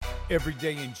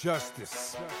Everyday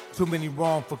injustice. Too many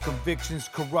wrongful convictions.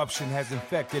 Corruption has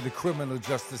infected the criminal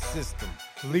justice system,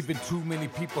 leaving too many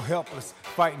people helpless,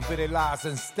 fighting for their lives.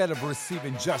 Instead of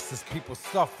receiving justice, people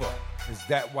suffer. Is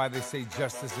that why they say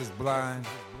justice is blind?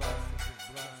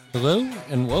 Hello,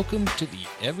 and welcome to the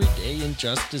Everyday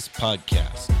Injustice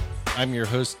Podcast. I'm your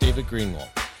host, David Greenwald.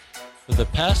 For the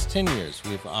past 10 years,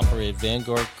 we've operated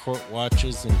Vanguard Court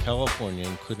Watches in California,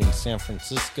 including San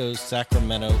Francisco,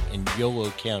 Sacramento, and Yolo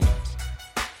counties.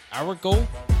 Our goal?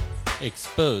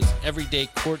 Expose everyday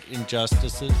court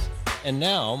injustices, and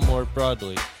now, more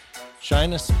broadly,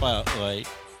 shine a spotlight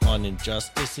on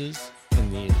injustices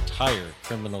in the entire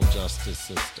criminal justice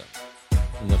system,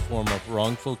 in the form of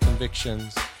wrongful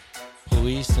convictions,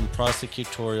 police and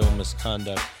prosecutorial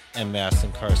misconduct, and mass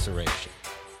incarceration.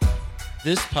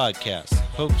 This podcast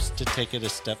hopes to take it a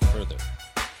step further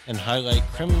and highlight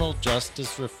criminal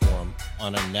justice reform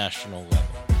on a national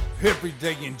level.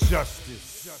 Everyday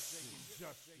injustice.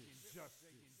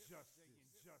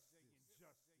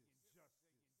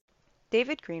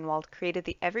 David Greenwald created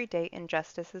the Everyday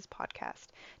Injustices podcast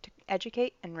to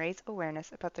educate and raise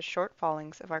awareness about the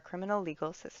shortfallings of our criminal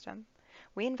legal system.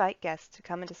 We invite guests to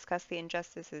come and discuss the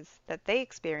injustices that they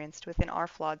experienced within our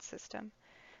flawed system.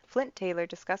 Flint Taylor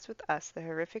discussed with us the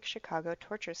horrific Chicago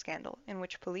torture scandal in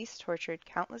which police tortured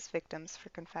countless victims for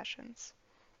confessions.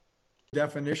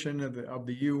 Definition of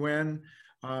the UN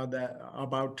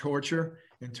about torture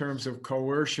in terms of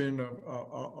coercion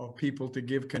of people to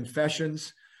give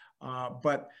confessions.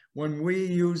 But when we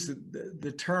use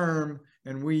the term,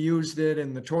 and we used it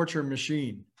in The Torture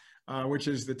Machine, which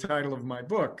is the title of my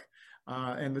book,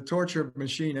 and the torture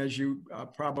machine, as you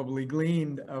probably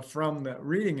gleaned from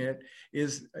reading it,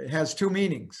 has two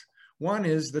meanings. One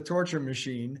is the torture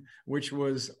machine, which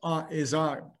is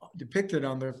depicted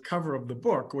on the cover of the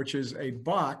book, which is a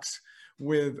box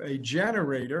with a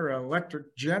generator, an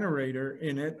electric generator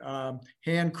in it,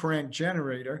 hand crank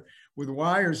generator with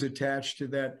wires attached to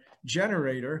that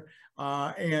generator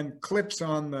and clips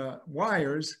on the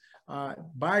wires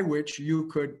by which you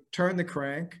could turn the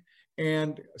crank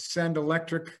and send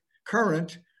electric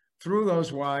current through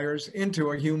those wires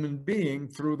into a human being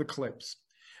through the clips.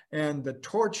 And the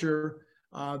torture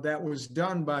that was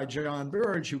done by John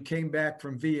Burge, who came back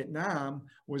from Vietnam,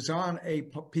 was on a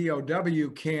POW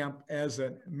camp as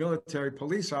a military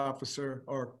police officer,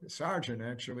 or sergeant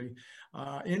actually,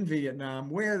 in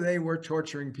Vietnam, where they were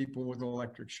torturing people with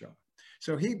electric shock.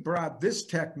 So he brought this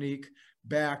technique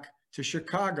back to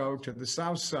Chicago, to the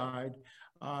South Side,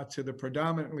 to the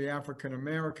predominantly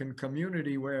African-American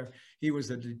community where he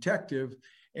was a detective,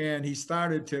 and he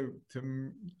started to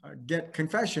get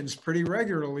confessions pretty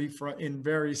regularly in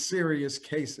very serious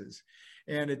cases.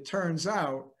 And it turns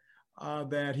out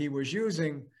that he was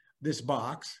using this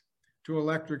box to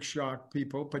electric shock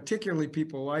people, particularly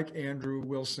people like Andrew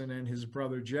Wilson and his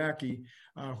brother Jackie,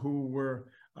 who were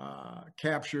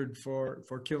captured for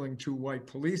killing two white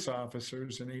police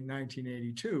officers in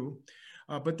 1982.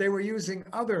 But they were using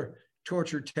other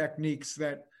torture techniques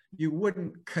that you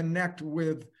wouldn't connect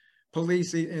with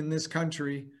police in this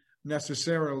country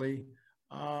necessarily.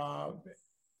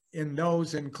 And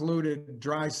those included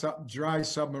dry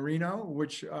submarino,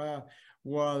 which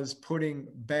was putting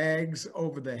bags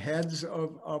over the heads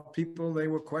of people they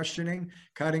were questioning,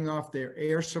 cutting off their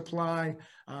air supply,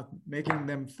 making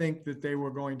them think that they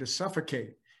were going to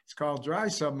suffocate. It's called dry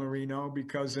submarino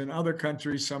because in other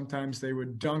countries, sometimes they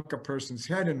would dunk a person's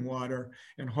head in water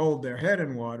and hold their head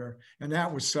in water, and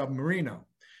that was submarino.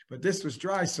 But this was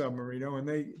dry submarino, and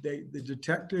the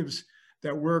detectives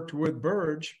that worked with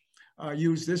Burge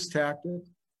used this tactic,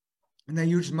 and they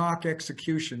used mock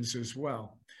executions as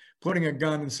well, putting a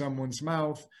gun in someone's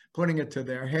mouth, putting it to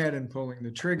their head and pulling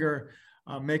the trigger,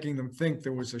 making them think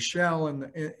there was a shell in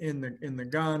the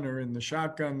gun or in the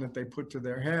shotgun that they put to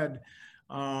their head.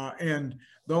 And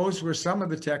those were some of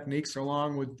the techniques,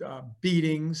 along with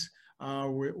beatings,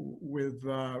 with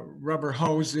rubber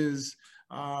hoses,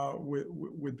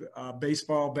 with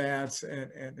baseball bats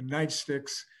and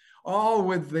nightsticks, all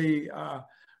with the,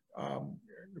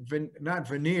 not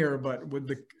veneer, but with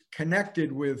the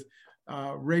connected with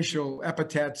racial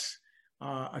epithets,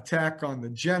 attack on the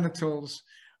genitals,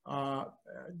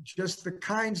 just the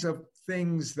kinds of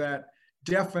things that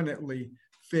definitely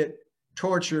fit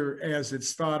torture as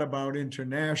it's thought about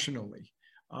internationally.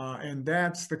 And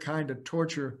that's the kind of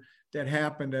torture that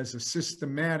happened as a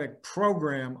systematic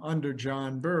program under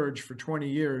John Burge for 20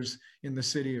 years in the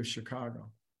city of Chicago.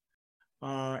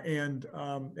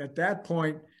 At that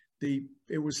point,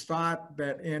 it was thought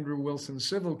that Andrew Wilson's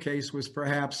civil case was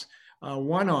perhaps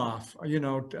one-off.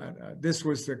 This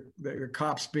was the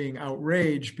cops being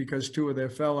outraged because two of their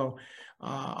fellow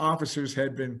officers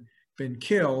had been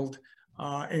killed.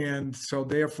 And so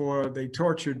therefore they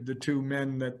tortured the two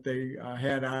men that they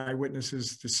had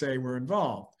eyewitnesses to say were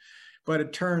involved. But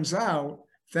it turns out,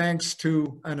 thanks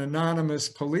to an anonymous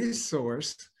police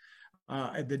source,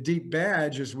 the Deep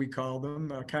Badge, as we call them,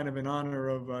 kind of in honor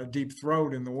of Deep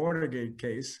Throat in the Watergate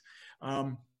case,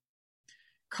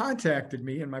 contacted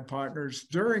me and my partners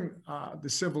during the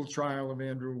civil trial of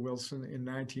Andrew Wilson in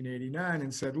 1989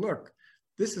 and said, look,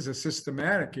 this is a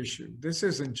systematic issue. This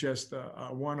isn't just a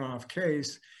one-off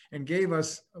case, and gave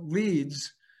us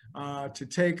leads to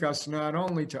take us not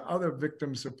only to other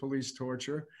victims of police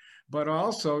torture, but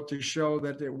also to show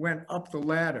that it went up the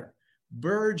ladder.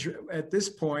 Burge, at this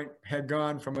point, had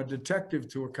gone from a detective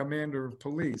to a commander of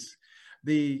police.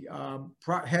 The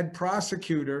head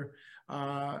prosecutor,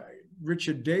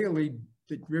 Richard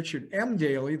M.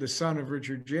 Daley, the son of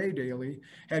Richard J. Daley,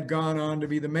 had gone on to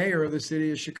be the mayor of the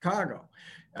city of Chicago.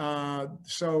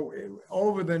 So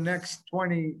over the next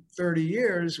 20, 30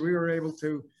 years, we were able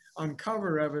to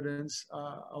uncover evidence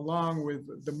along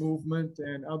with the movement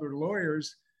and other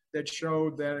lawyers that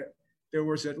showed that there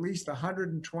was at least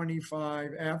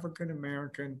 125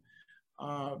 African-American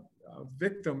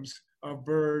victims of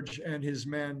Burge and his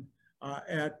men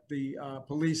at the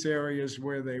police areas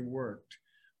where they worked.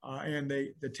 And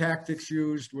the tactics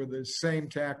used were the same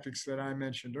tactics that I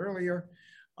mentioned earlier.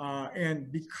 And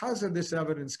because of this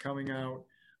evidence coming out,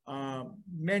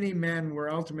 many men were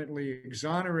ultimately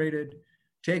exonerated,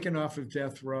 taken off of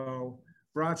death row,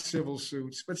 brought civil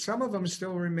suits, but some of them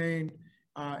still remain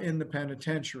in the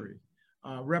penitentiary.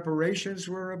 Reparations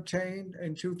were obtained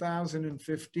in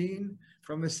 2015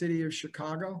 from the city of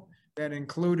Chicago that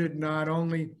included not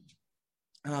only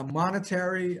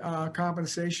monetary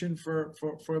compensation for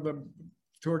the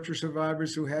torture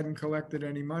survivors who hadn't collected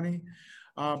any money,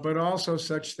 but also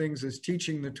such things as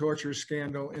teaching the torture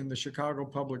scandal in the Chicago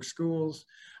public schools,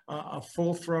 a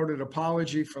full-throated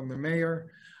apology from the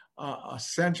mayor, a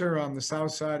center on the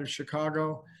south side of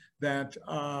Chicago that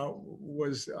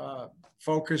was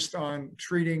focused on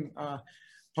treating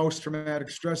post-traumatic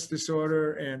stress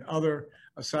disorder and other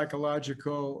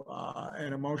psychological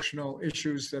and emotional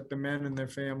issues that the men and their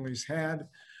families had,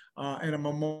 and a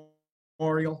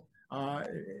memorial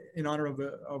in honor of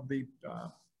the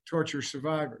torture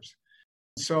survivors.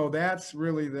 So that's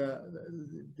really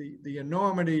the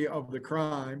enormity of the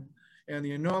crime, and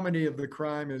the enormity of the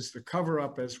crime is the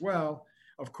cover-up as well.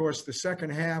 Of course, the second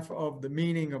half of the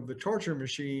meaning of the torture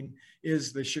machine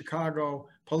is the Chicago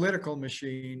political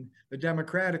machine, the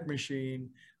Democratic machine,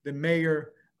 the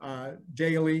mayor,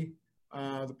 Daley,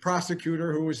 the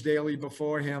prosecutor who was Daley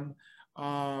before him,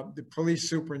 the police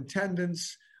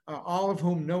superintendents, all of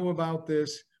whom know about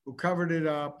this, who covered it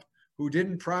up, who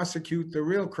didn't prosecute the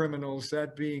real criminals,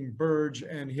 that being Burge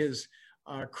and his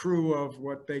crew of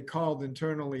what they called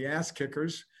internally ass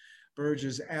kickers,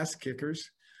 Burge's ass kickers.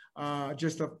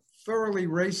 Just a thoroughly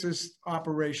racist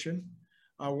operation,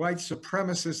 a white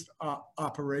supremacist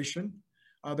operation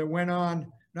that went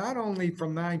on not only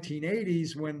from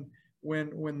 1980s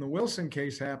when the Wilson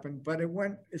case happened, but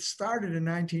it started in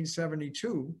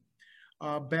 1972,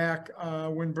 back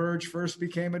when Burge first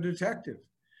became a detective.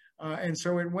 And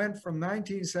so it went from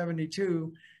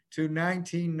 1972 to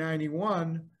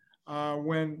 1991,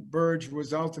 when Burge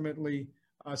was ultimately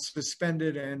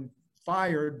suspended and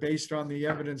fired based on the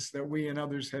evidence that we and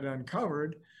others had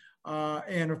uncovered.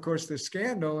 And of course, the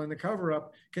scandal and the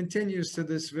cover-up continues to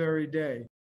this very day.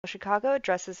 While Chicago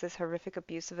addresses this horrific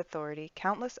abuse of authority,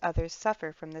 countless others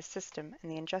suffer from this system,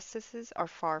 and the injustices are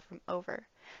far from over.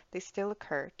 They still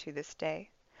occur to this day.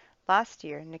 Last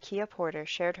year, Nakia Porter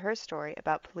shared her story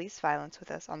about police violence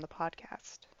with us on the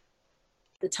podcast.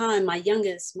 At the time, my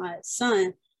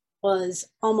son, was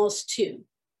almost 2.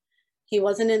 He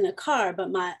wasn't in the car,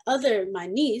 but my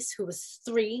niece, who was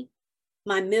 3,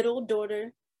 my middle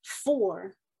daughter,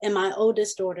 4, and my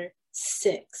oldest daughter,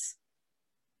 6,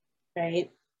 right?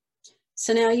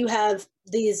 So now you have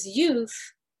these youth,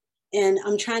 and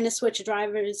I'm trying to switch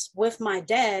drivers with my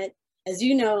dad. As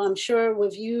you know, I'm sure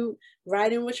with you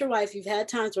riding with your wife, you've had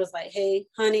times where it's like, hey,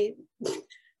 honey,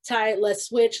 tired, let's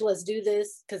switch, let's do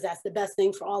this, because that's the best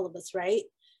thing for all of us, right?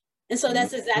 And so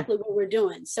that's exactly what we're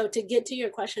doing. So to get to your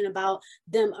question about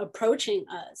them approaching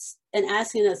us and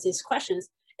asking us these questions,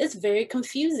 it's very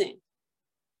confusing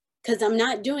because I'm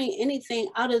not doing anything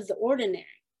out of the ordinary,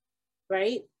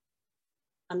 right?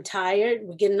 I'm tired,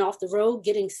 we're getting off the road,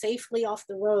 getting safely off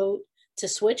the road to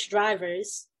switch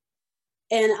drivers.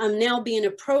 And I'm now being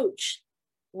approached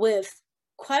with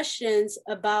questions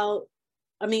about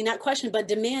not questions, but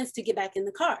demands to get back in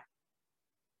the car.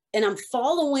 And I'm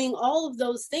following all of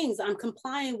those things. I'm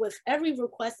complying with every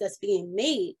request that's being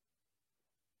made.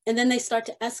 And then they start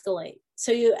to escalate.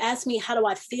 So you ask me, how do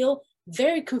I feel?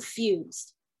 Very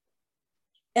confused.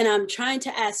 And I'm trying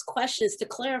to ask questions to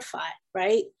clarify,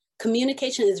 right?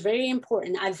 Communication is very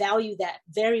important. I value that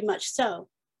very much so.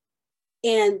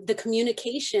 And the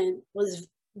communication was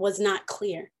not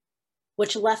clear,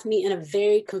 which left me in a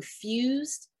very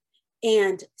confused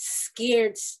and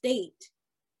scared state.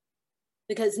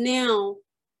 Because now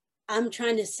I'm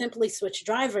trying to simply switch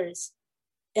drivers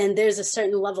and there's a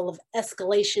certain level of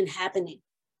escalation happening.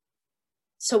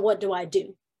 So what do I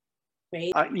do?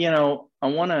 Right? I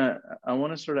want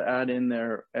to sort of add in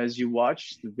there, as you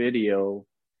watch the video,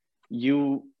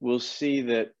 you will see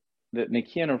that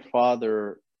Nakia and her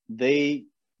father, they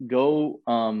go,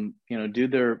 do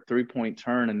their 3-point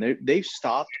turn, and they've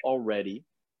stopped already.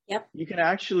 Yep. You can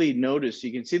actually notice,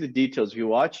 you can see the details if you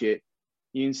watch it.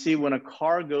 You can see when a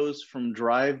car goes from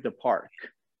drive to park,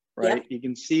 right? Yep. You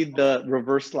can see the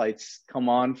reverse lights come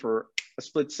on for a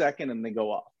split second and they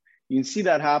go off. You can see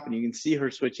that happen. You can see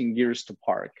her switching gears to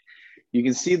park. You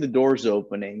can see the doors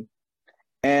opening.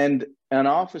 And an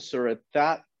officer at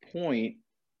that point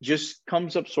just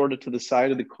comes up sort of to the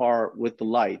side of the car with the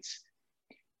lights.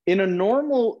 In a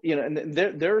normal, and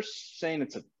they're saying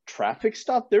it's a traffic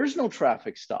stop. There's no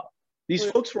traffic stop. These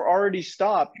folks were already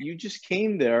stopped. You just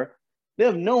came there. They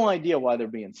have no idea why they're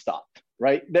being stopped,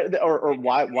 right? Or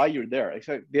why you're there.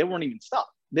 Except they weren't even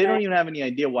stopped. They don't even have any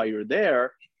idea why you're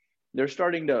there. They're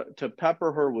starting to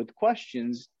pepper her with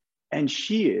questions, and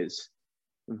she is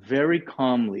very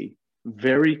calmly,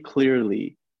 very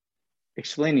clearly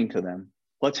explaining to them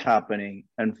what's happening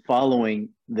and following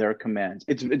their commands.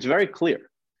 It's very clear.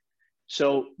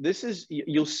 So this is,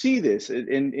 you'll see this,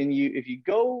 and if you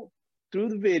go through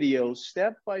the video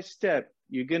step by step,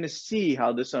 you're going to see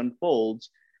how this unfolds.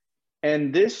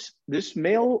 And this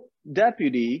male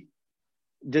deputy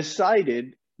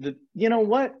decided that, you know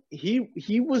what,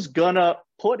 he was gonna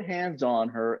put hands on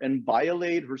her and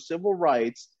violate her civil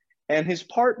rights, and his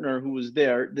partner who was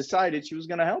there decided she was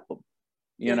gonna help him.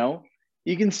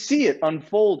 You can see it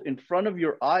unfold in front of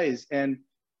your eyes, and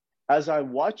as I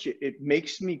watch it, it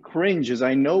makes me cringe as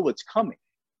I know what's coming.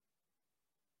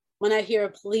 When I hear a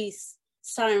police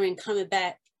siren coming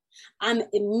back, I'm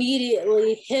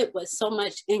immediately hit with so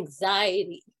much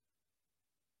anxiety.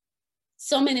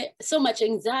 So much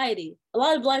anxiety. A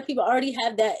lot of Black people already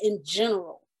have that in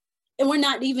general, and we're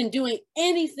not even doing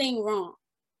anything wrong.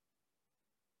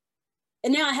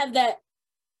 And now I have that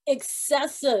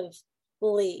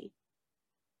excessively,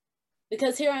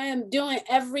 because here I am doing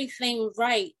everything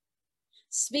right,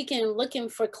 speaking, looking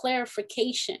for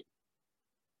clarification.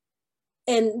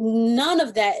 And none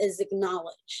of that is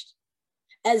acknowledged.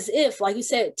 As if, like you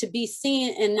said, to be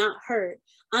seen and not heard.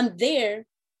 I'm there,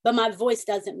 but my voice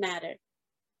doesn't matter.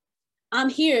 I'm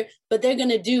here, but they're going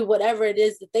to do whatever it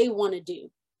is that they want to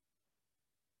do,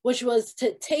 which was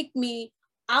to take me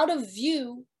out of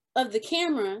view of the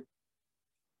camera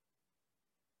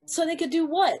so they could do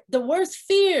what? The worst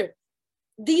fear.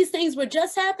 These things were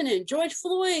just happening. George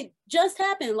Floyd just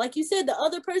happened. Like you said, the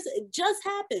other person, it just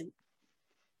happened.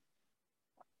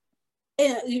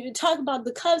 And you talk about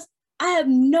the cuffs. I have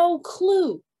no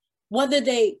clue whether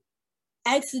they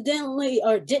accidentally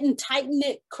or didn't tighten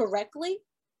it correctly,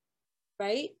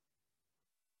 right?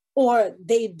 Or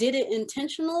they did it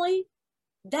intentionally.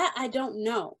 That I don't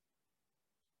know.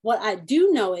 What I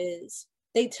do know is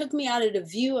they took me out of the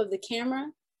view of the camera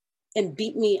and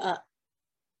beat me up.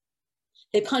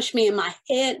 They punched me in my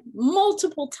head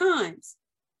multiple times.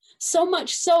 So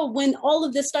much so when all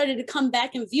of this started to come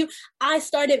back in view, I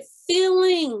started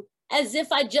feeling as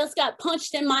if I just got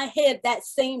punched in my head that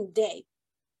same day.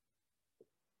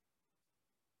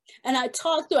 And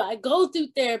I go through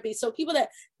therapy. So people that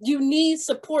you need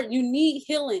support, you need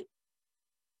healing.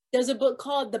 There's a book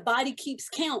called The Body Keeps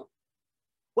Count,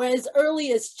 where as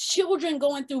early as children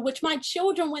going through, which my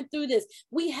children went through this,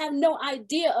 we have no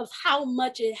idea of how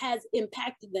much it has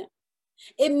impacted them.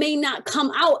 It may not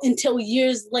come out until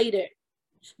years later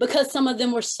because some of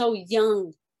them were so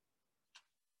young.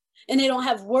 And they don't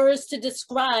have words to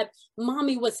describe.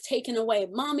 Mommy was taken away.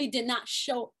 Mommy did not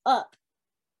show up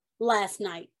last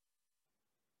night.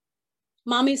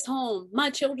 Mommy's home.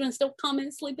 My children still come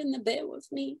and sleep in the bed with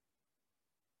me.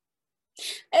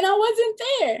 And I wasn't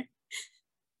there.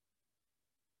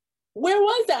 Where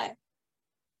was I?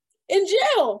 In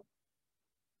jail.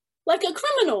 Like a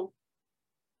criminal.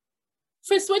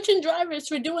 For switching drivers,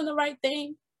 for doing the right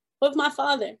thing with my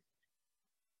father.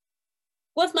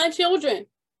 With my children.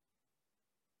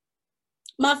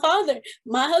 My father,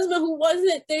 my husband, who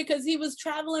wasn't there because he was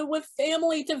traveling with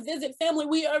family to visit family.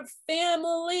 We are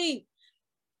family.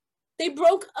 They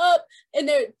broke up and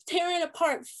they're tearing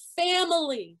apart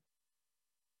family.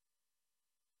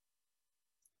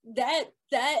 That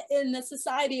in a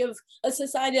society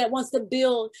that wants to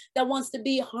build, that wants to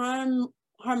be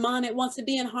harmonic, wants to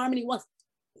be in harmony, wants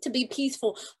to be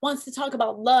peaceful, wants to talk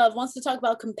about love, wants to talk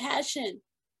about compassion.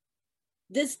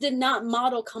 This did not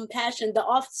model compassion. The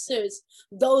officers,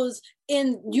 those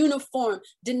in uniform,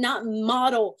 did not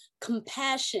model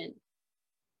compassion.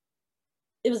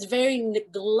 It was very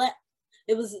neglect.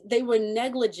 They were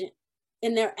negligent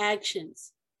in their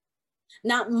actions,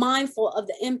 not mindful of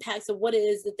the impacts of what it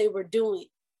is that they were doing.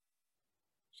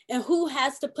 And who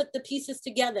has to put the pieces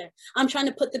together? I'm trying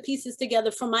to put the pieces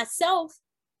together for myself,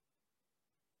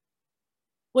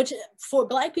 which for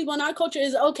Black people in our culture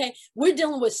is, okay, we're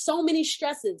dealing with so many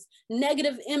stresses,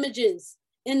 negative images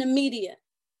in the media,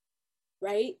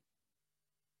 right?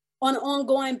 On an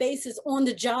ongoing basis, on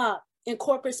the job, in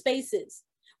corporate spaces,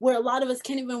 where a lot of us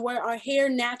can't even wear our hair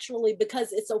naturally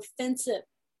because it's offensive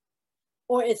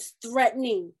or it's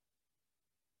threatening.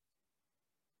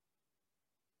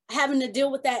 Having to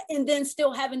deal with that and then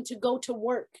still having to go to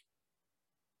work.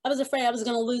 I was afraid I was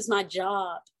going to lose my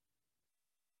job.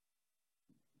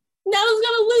 Now I was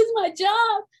going to lose my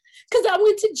job because I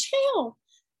went to jail.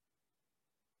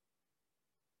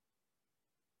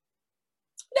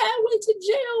 Now I went to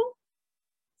jail.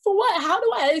 For what? How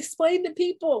do I explain to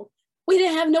people? We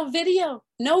didn't have no video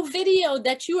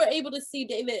that you were able to see,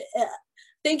 David.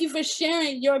 Thank you for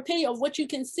sharing your opinion of what you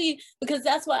can see, because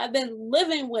that's what I've been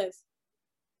living with.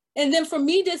 And then for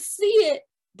me to see it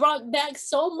brought back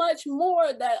so much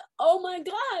more that, oh my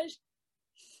gosh,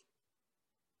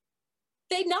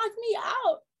 they knocked me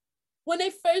out. When they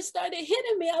first started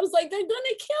hitting me, I was like, they're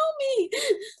gonna kill me.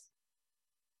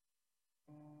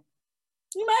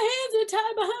 My hands are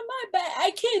tied behind my back.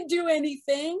 I can't do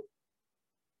anything.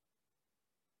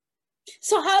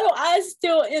 So how do I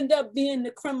still end up being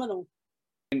the criminal?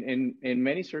 In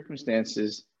many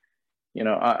circumstances, you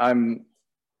know, I'm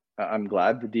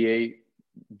glad the DA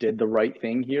did the right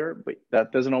thing here, but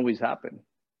that doesn't always happen.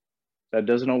 That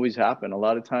doesn't always happen. A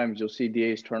lot of times you'll see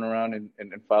DAs turn around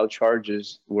and file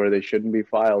charges where they shouldn't be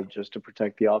filed just to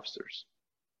protect the officers.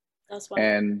 That's why.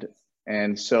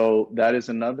 And so that is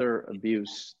another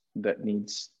abuse that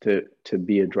needs to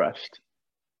be addressed.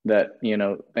 That, you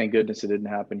know, thank goodness it didn't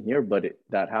happen here, but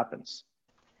that happens.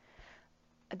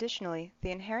 Additionally, the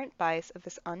inherent bias of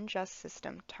this unjust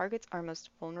system targets our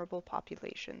most vulnerable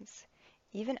populations.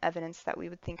 Even evidence that we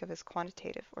would think of as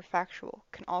quantitative or factual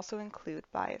can also include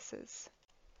biases.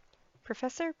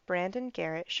 Professor Brandon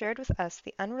Garrett shared with us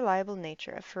the unreliable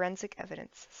nature of forensic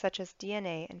evidence, such as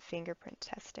DNA and fingerprint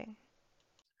testing.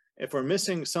 If we're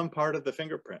missing some part of the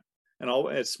fingerprint, and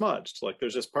it's smudged, like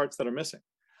there's just parts that are missing,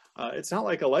 it's not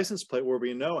like a license plate where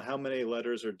we know how many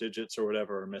letters or digits or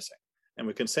whatever are missing. And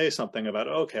we can say something about,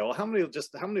 okay, well, how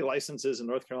many licenses in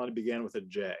North Carolina began with a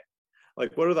J?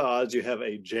 Like, what are the odds you have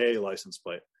a J license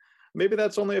plate? Maybe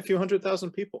that's only a few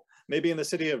 100,000 people. Maybe in the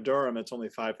city of Durham, it's only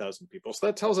 5,000 people. So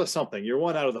that tells us something. You're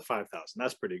 1 out of the 5,000.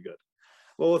 That's pretty good.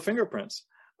 Well, with fingerprints,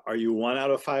 are you 1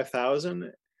 out of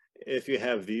 5,000 if you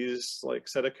have these like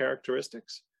set of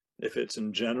characteristics? If it's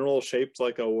in general shaped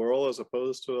like a whorl as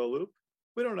opposed to a loop?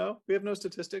 We don't know. We have no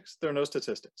statistics. There are no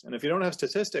statistics. And if you don't have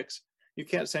statistics, you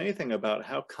can't say anything about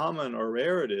how common or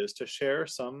rare it is to share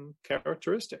some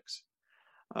characteristics.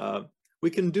 We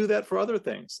can do that for other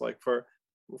things, like for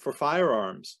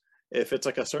firearms. If it's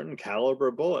like a certain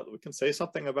caliber bullet, we can say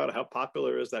something about how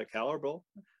popular is that caliber,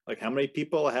 like how many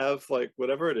people have like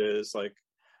whatever it is, like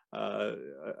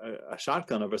a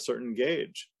shotgun of a certain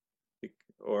gauge,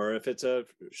 or if it's a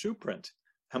shoe print,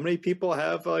 how many people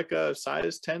have like a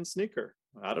size 10 sneaker?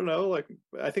 I don't know. Like,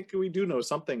 I think we do know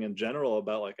something in general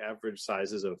about like average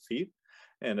sizes of feet.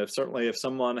 And if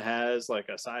someone has like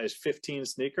a size 15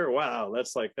 sneaker, wow,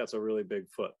 that's a really big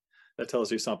foot. That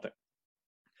tells you something.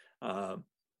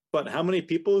 But how many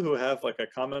people who have like a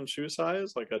common shoe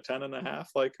size, like a 10.5,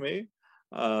 like me,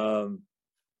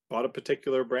 bought a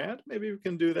particular brand? Maybe we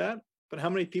can do that. But how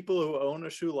many people who own a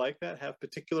shoe like that have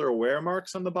particular wear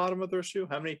marks on the bottom of their shoe?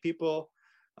 How many people,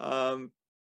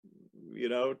 you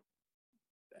know,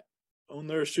 own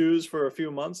their shoes for a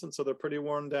few months and so they're pretty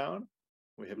worn down?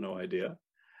 We have no idea.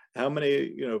 How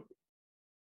many, you know,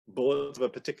 bullets of a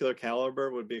particular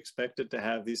caliber would be expected to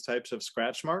have these types of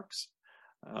scratch marks?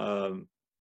 In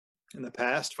the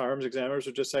past, firearms examiners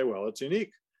would just say, well, it's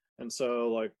unique. And so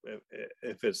like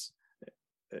if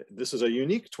this is a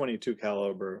unique 22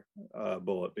 caliber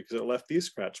bullet because it left these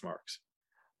scratch marks.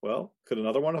 Well, could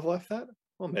another one have left that?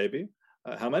 Well, maybe.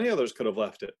 How many others could have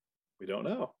left it? We don't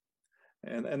know.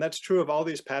 And that's true of all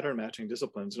these pattern matching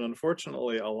disciplines. And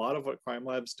unfortunately, a lot of what crime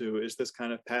labs do is this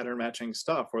kind of pattern matching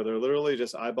stuff where they're literally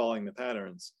just eyeballing the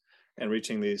patterns and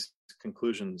reaching these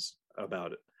conclusions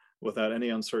about it without any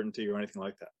uncertainty or anything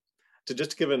like that. To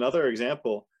just give another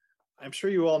example, I'm sure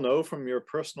you all know from your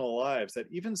personal lives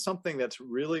that even something that's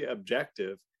really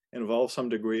objective involves some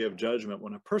degree of judgment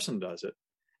when a person does it.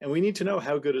 And we need to know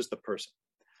how good is the person.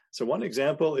 So one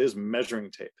example is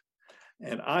measuring tape.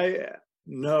 And I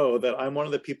know that I'm one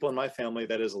of the people in my family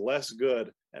that is less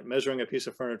good at measuring a piece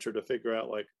of furniture to figure out,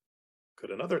 like, could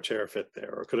another chair fit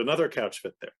there, or could another couch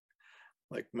fit there?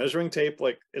 Like measuring tape,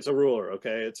 like it's a ruler,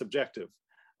 okay? It's objective.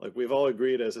 Like we've all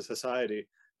agreed as a society,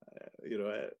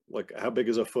 like how big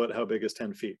is a foot, how big is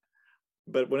 10 feet?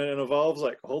 But when it involves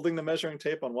like holding the measuring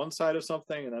tape on one side of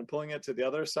something and then pulling it to the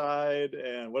other side,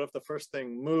 and what if the first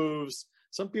thing moves?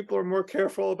 Some people are more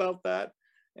careful about that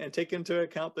and take into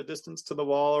account the distance to the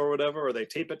wall or whatever, or they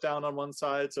tape it down on one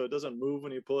side so it doesn't move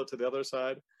when you pull it to the other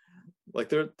side. Like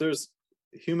there's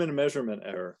human measurement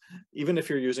error, even if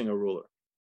you're using a ruler.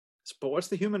 But what's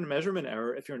the human measurement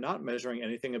error if you're not measuring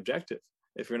anything objective,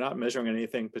 if you're not measuring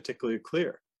anything particularly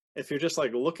clear? If you're just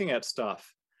like looking at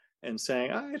stuff and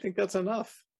saying, I think that's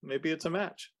enough, maybe it's a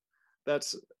match.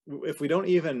 That's, if we don't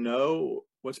even know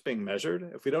what's being measured,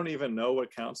 if we don't even know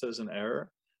what counts as an error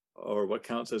or what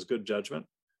counts as good judgment,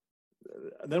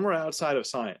 then we're outside of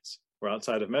science. We're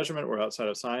outside of measurement, we're outside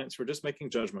of science, we're just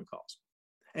making judgment calls.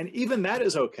 And even that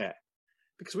is okay,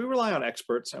 because we rely on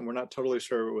experts and we're not totally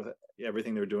sure with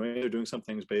everything they're doing. They're doing some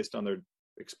things based on their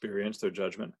experience, their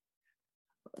judgment.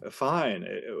 Fine,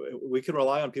 we can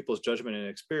rely on people's judgment and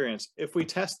experience if we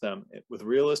test them with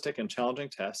realistic and challenging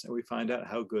tests and we find out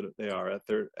how good they are at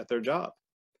their job.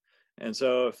 And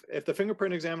so if the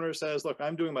fingerprint examiner says, look,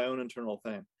 I'm doing my own internal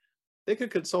thing, they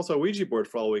could consult a Ouija board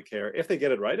for all we care if they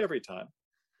get it right every time.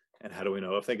 And how do we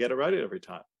know if they get it right every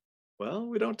time? Well,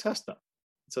 we don't test them.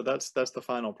 So that's the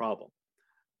final problem.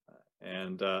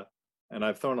 And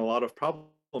I've thrown a lot of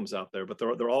problems out there, but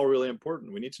they're all really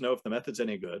important. We need to know if the method's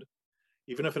any good,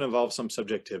 even if it involves some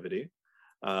subjectivity.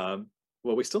 Well,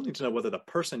 we still need to know whether the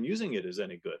person using it is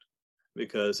any good.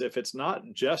 Because if it's not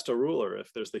just a ruler,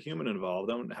 if there's the human involved,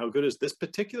 then how good is this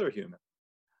particular human?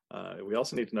 We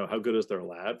also need to know how good is their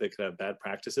lab. They could have bad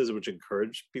practices which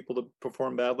encourage people to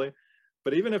perform badly.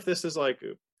 But even if this is like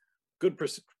a good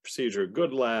procedure,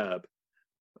 good lab,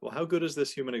 well, how good is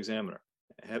this human examiner?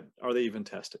 Are they even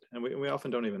tested? And we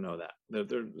often don't even know that.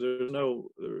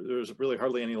 There's really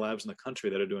hardly any labs in the country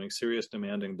that are doing serious,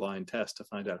 demanding blind tests to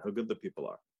find out how good the people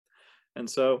are. And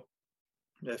so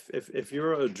if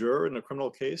you're a juror in a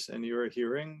criminal case and you're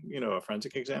hearing, a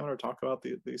forensic examiner talk about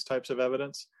these types of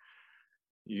evidence,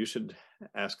 you should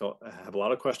have a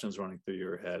lot of questions running through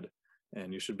your head,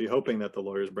 and you should be hoping that the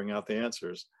lawyers bring out the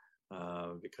answers,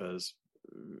 because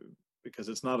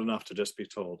it's not enough to just be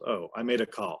told, oh, I made a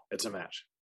call, it's a match.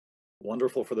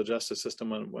 Wonderful for the justice system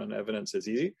when evidence is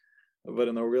easy, but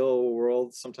in the real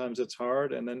world, sometimes it's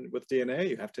hard. And then with DNA,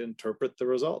 you have to interpret the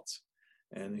results.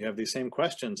 And you have these same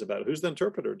questions about who's the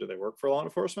interpreter? Do they work for law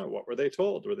enforcement? What were they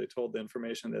told? Were they told the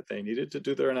information that they needed to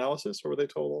do their analysis, or were they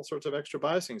told all sorts of extra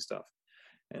biasing stuff?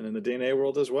 And in the DNA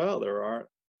world as well, there are,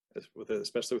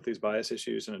 especially with these bias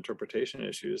issues and interpretation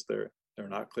issues, they're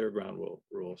not clear ground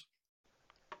rules.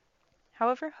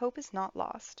 However, hope is not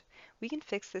lost. We can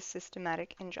fix this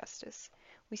systematic injustice.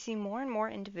 We see more and more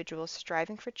individuals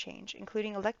striving for change,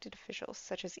 including elected officials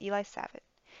such as Eli Savit.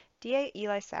 DA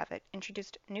Eli Savit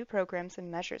introduced new programs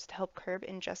and measures to help curb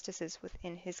injustices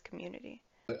within his community.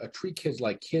 A treat kids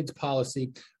like kids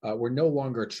policy. We're no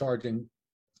longer charging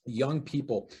young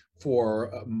people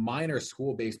for minor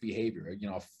school-based behavior,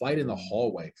 a fight in the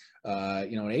hallway,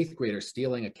 an eighth grader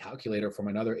stealing a calculator from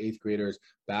another eighth grader's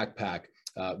backpack,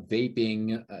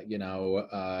 vaping,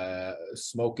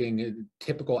 smoking,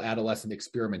 typical adolescent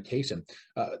experimentation.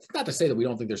 It's not to say that we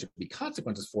don't think there should be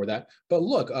consequences for that, but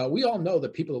look, we all know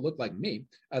that people that look like me,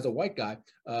 as a white guy,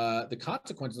 the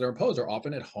consequences that are imposed are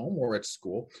often at home or at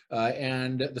school,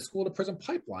 and the school to prison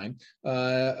pipeline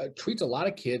treats a lot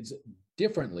of kids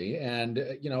differently, and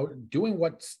doing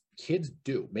what kids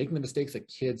do, making the mistakes that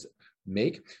kids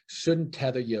make, shouldn't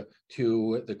tether you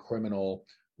to the criminal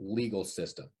legal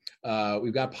system.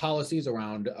 We've got policies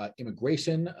around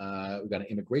immigration. We've got an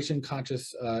immigration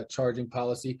conscious charging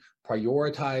policy,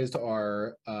 prioritized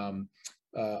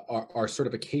our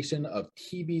certification of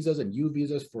T visas and U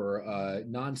visas for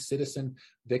non-citizen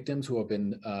victims who have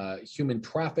been human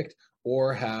trafficked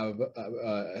or have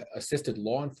assisted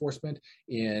law enforcement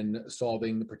in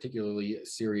solving particularly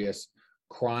serious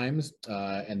crimes,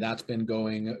 and that's been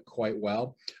going quite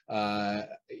well.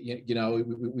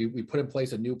 We put in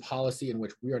place a new policy in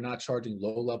which we are not charging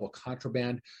low-level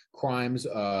contraband crimes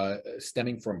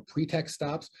stemming from pretext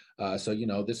stops. So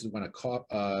this is when a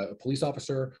police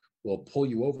officer will pull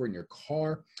you over in your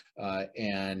car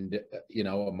and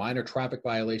a minor traffic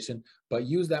violation, but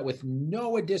use that with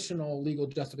no additional legal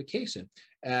justification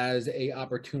as a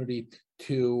opportunity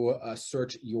to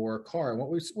search your car. And what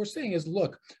we're saying is,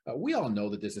 look, we all know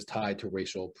that this is tied to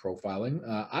racial profiling.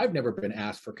 I've never been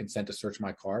asked for consent to search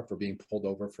my car for being pulled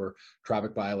over for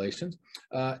traffic violations.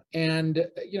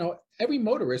 Every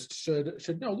motorist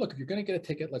should know, look, if you're going to get a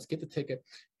ticket, let's get the ticket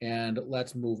and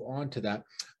let's move on to that.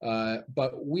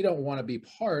 But we don't want to be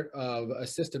part of a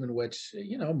system in which,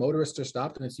 motorists are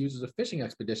stopped and it's used as a fishing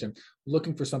expedition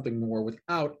looking for something more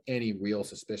without any real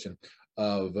suspicion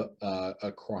of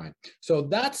a crime. So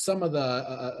that's some of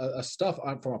the stuff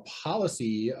from a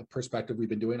policy perspective we've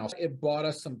been doing. Also, it bought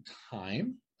us some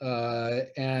time.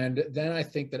 And then I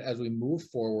think that as we move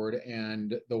forward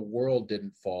and the world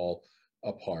didn't fall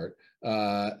apart,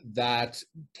 that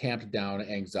tamped down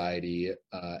anxiety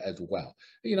as well.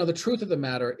 The truth of the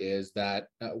matter is that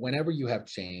whenever you have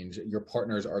change, your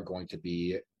partners are going to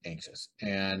be anxious.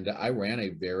 And I ran a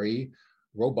very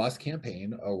robust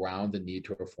campaign around the need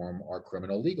to reform our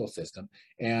criminal legal system.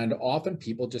 And often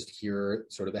people just hear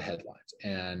sort of the headlines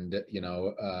and,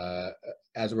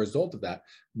 as a result of that,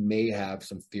 may have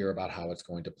some fear about how it's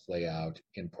going to play out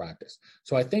in practice.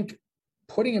 So I think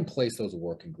putting in place those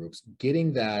working groups,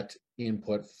 getting that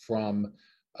input from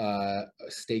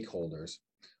stakeholders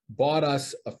bought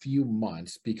us a few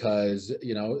months because,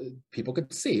 people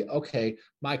could see, okay,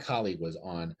 my colleague was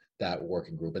on that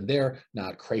working group and they're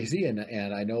not crazy.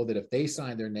 And I know that if they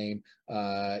signed their name,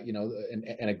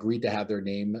 and agreed to have their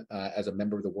name as a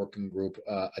member of the working group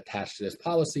attached to this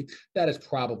policy, that is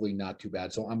probably not too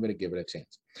bad. So I'm going to give it a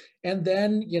chance. And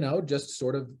then, just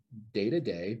sort of day to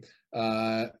day,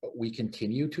 we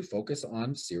continue to focus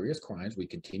on serious crimes. We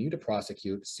continue to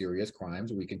prosecute serious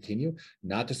crimes. We continue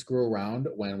not to screw around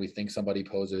when we think somebody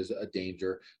poses a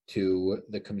danger to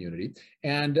the community.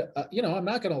 And, I'm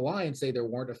not going to lie and say there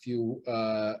weren't a few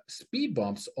speed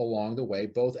bumps along the way,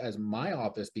 both as my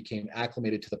office became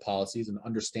acclimated to the policies and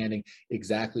understanding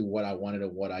exactly what I wanted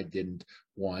and what I didn't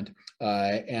want.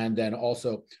 And then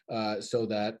also so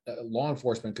that law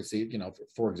enforcement could see,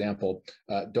 for example,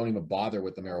 don't even bother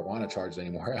with the marijuana charges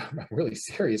anymore. I'm really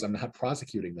serious. I'm not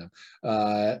prosecuting them.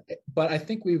 But I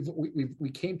think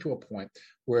we came to a point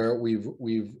where we've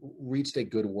reached a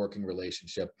good working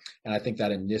relationship. And I think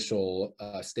that initial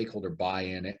stakeholder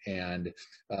buy-in and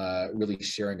really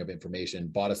sharing of information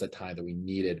bought us the time that we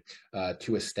needed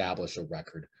to establish a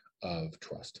record of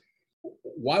trust.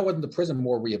 Why wasn't the prison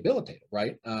more rehabilitated,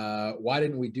 right? Why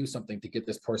didn't we do something to get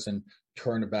this person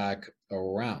turned back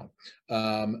around?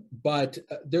 But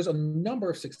there's a number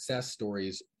of success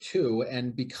stories too,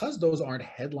 and because those aren't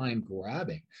headline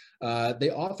grabbing,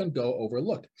 they often go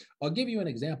overlooked. I'll give you an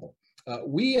example.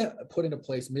 We put into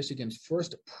place Michigan's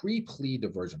first pre-plea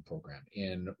diversion program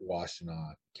in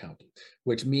Washtenaw County,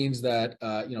 which means that,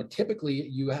 typically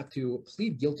you have to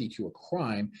plead guilty to a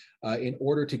crime in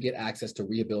order to get access to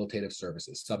rehabilitative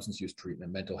services, substance use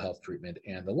treatment, mental health treatment,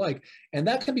 and the like. And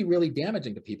that can be really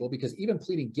damaging to people because even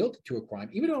pleading guilty to a crime,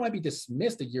 even though it might be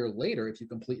dismissed a year later if you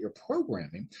complete your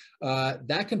programming,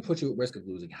 that can put you at risk of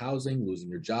losing housing, losing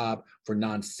your job. For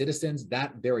non-citizens,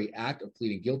 that very act of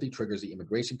pleading guilty triggers the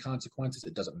immigration consequences.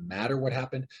 It doesn't matter what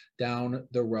happened down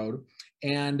the road.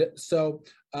 And so,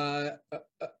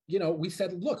 we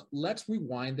said, look, let's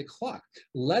rewind the clock.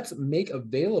 Let's make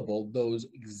available those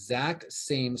exact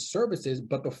same services,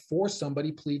 but before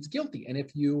somebody pleads guilty. And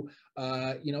if you,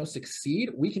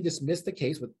 succeed, we can dismiss the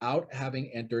case without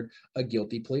having entered a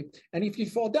guilty plea. And if you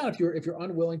fall down, if you're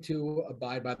unwilling to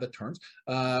abide by the terms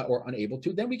or unable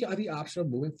to, then we have the option of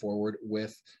moving forward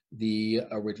with the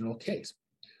original case.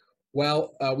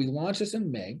 Well, we launched this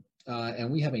in May.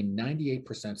 And we have a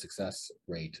 98% success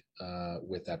rate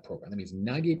with that program. That means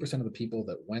 98% of the people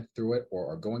that went through it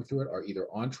or are going through it are either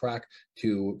on track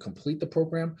to complete the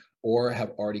program or have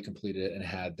already completed it and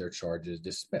had their charges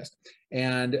dismissed.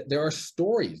 And there are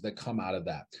stories that come out of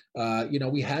that.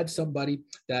 We had somebody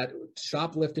that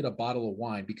shoplifted a bottle of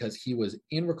wine because he was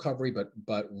in recovery,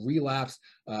 but relapsed,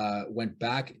 went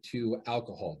back to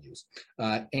alcohol use.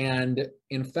 And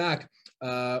in fact,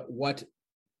 what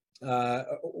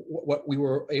what we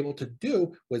were able to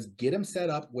do was get him set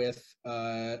up with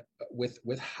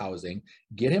housing,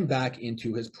 get him back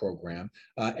into his program,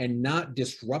 and not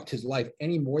disrupt his life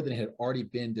any more than it had already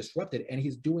been disrupted. And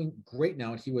he's doing great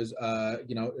now. And he was,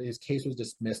 his case was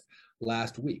dismissed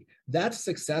last week. That's a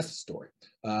success story.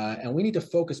 And we need to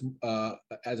focus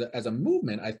as a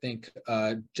movement, I think,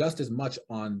 just as much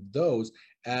on those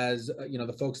as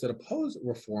the folks that oppose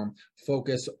reform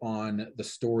focus on the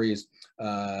stories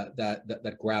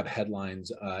that grab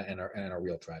headlines and are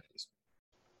real tragedies.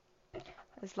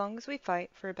 As long as we fight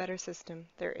for a better system,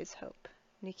 there is hope.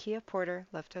 Nikia Porter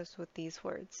left us with these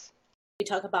words. We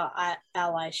talk about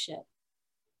allyship,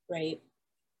 right?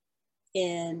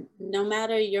 And no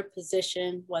matter your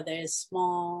position, whether it's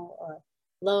small or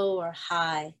low or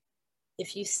high,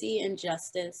 if you see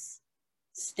injustice,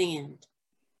 stand.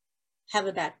 Have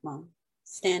a backbone.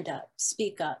 Stand up.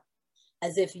 Speak up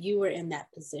as if you were in that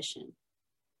position.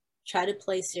 Try to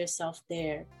place yourself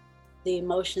there. The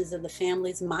emotions of the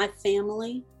families, my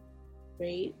family,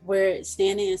 right? We're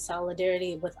standing in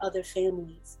solidarity with other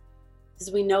families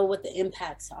because we know what the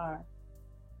impacts are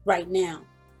right now.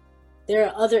 There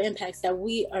are other impacts that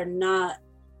we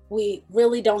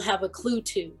really don't have a clue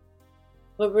to,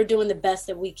 but we're doing the best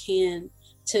that we can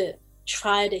to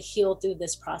try to heal through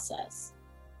this process.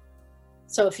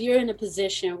 So if you're in a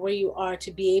position where you are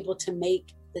to be able to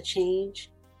make the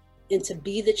change and to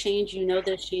be the change,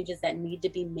 there's changes that need to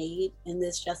be made in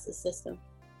this justice system,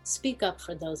 speak up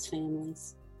for those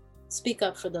families. Speak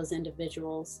up for those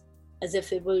individuals as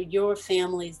if it were your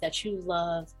families that you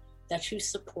love, that you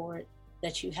support,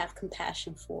 that you have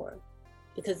compassion for,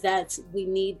 because we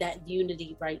need that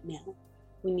unity right now.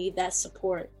 We need that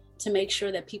support to make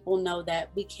sure that people know that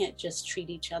we can't just treat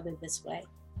each other this way.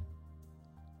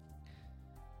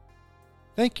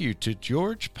 Thank you to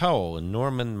George Powell and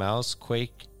Norman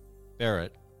Mousequake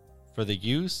Barrett for the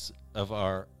use of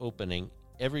our opening,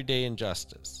 Everyday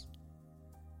Injustice.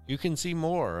 You can see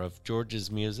more of George's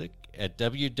music at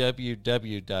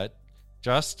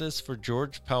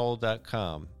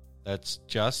www.justiceforgeorgepowell.com. That's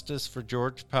Justice for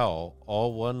George Powell,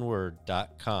 all one word,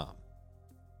 .com.